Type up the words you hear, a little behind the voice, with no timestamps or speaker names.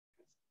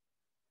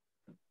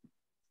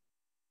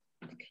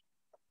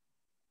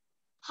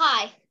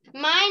Hi,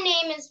 my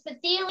name is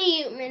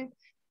Uchtmann.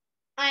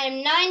 I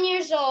am 9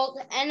 years old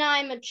and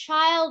I'm a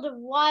child of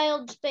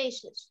wild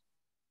spaces.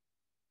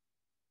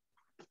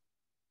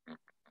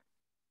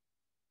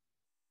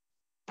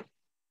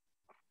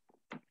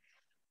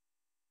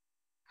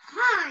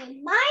 Hi,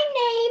 my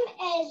name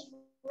is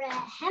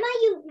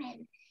Uchtmann,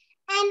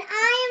 and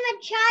I am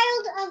a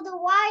child of the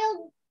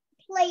wild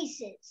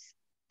places.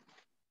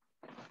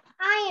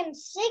 I am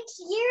 6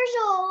 years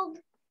old,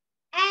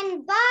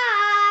 and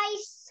bye.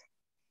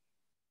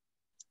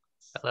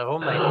 Hello,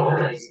 my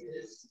name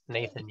is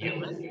Nathan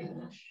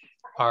Uchtmann.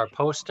 Our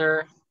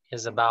poster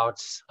is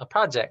about a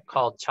project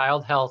called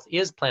Child Health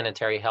is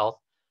Planetary Health,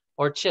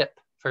 or CHIP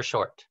for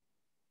short.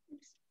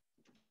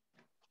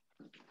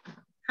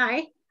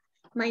 Hi,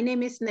 my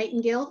name is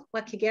Nightingale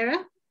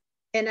Wakigera,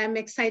 and I'm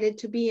excited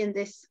to be in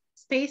this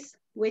space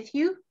with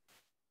you.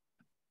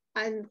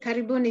 And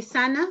karibuni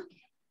sana,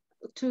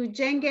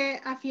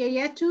 tujenge afya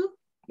yetu,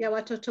 ya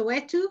watoto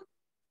wetu,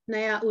 na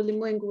ya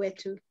ulimwengu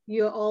wetu.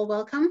 You're all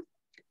welcome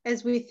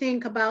as we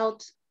think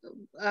about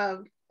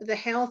the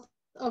health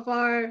of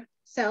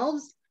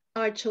ourselves,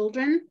 our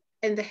children,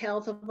 and the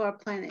health of our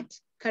planet.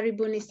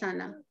 Karibuni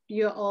sana,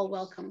 you're all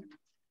welcome.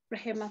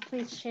 Rahima,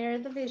 please share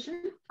the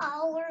vision.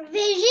 Our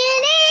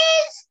vision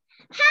is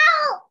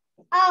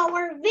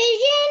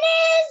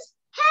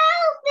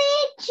healthy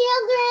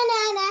children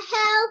and a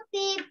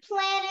healthy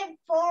planet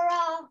for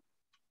all.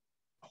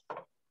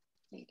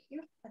 Thank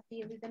you. What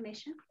is the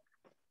mission?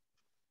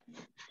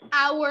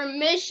 Our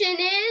mission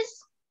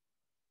is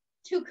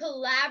to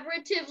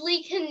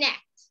collaboratively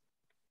connect,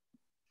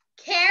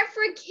 care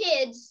for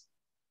kids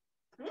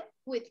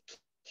with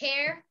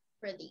care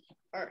for the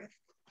earth.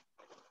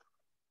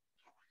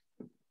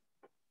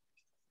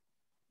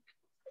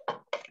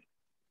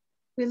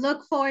 We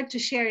look forward to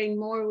sharing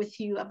more with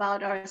you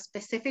about our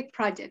specific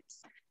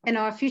projects and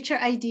our future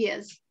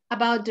ideas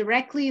about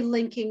directly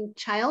linking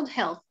child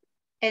health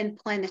and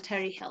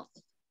planetary health.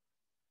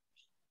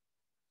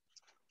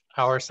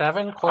 Our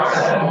 7 core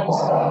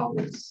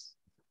values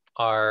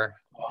are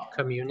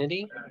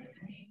community,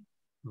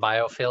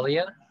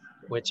 biophilia,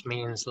 which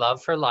means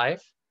love for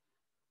life,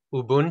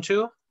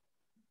 Ubuntu,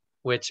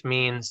 which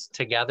means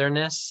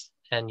togetherness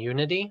and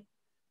unity,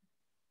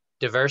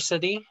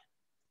 diversity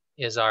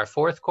is our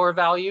 4th core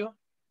value.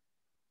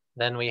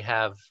 Then we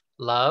have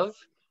love,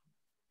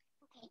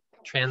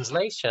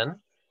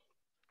 translation,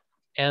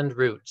 and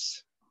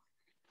roots.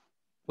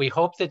 We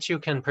hope that you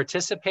can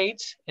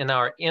participate in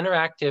our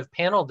interactive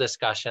panel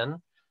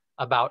discussion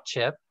about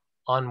CHIP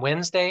on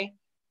Wednesday,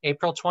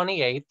 April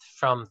 28th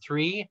from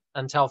 3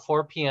 until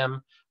 4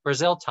 p.m.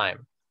 Brazil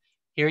time.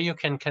 Here you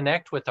can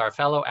connect with our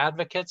fellow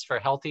advocates for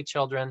healthy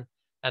children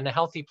and a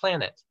healthy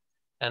planet.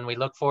 And we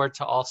look forward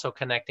to also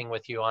connecting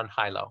with you on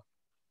Hilo.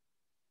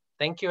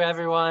 Thank you,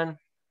 everyone.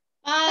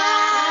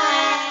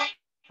 Bye.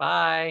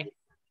 Bye.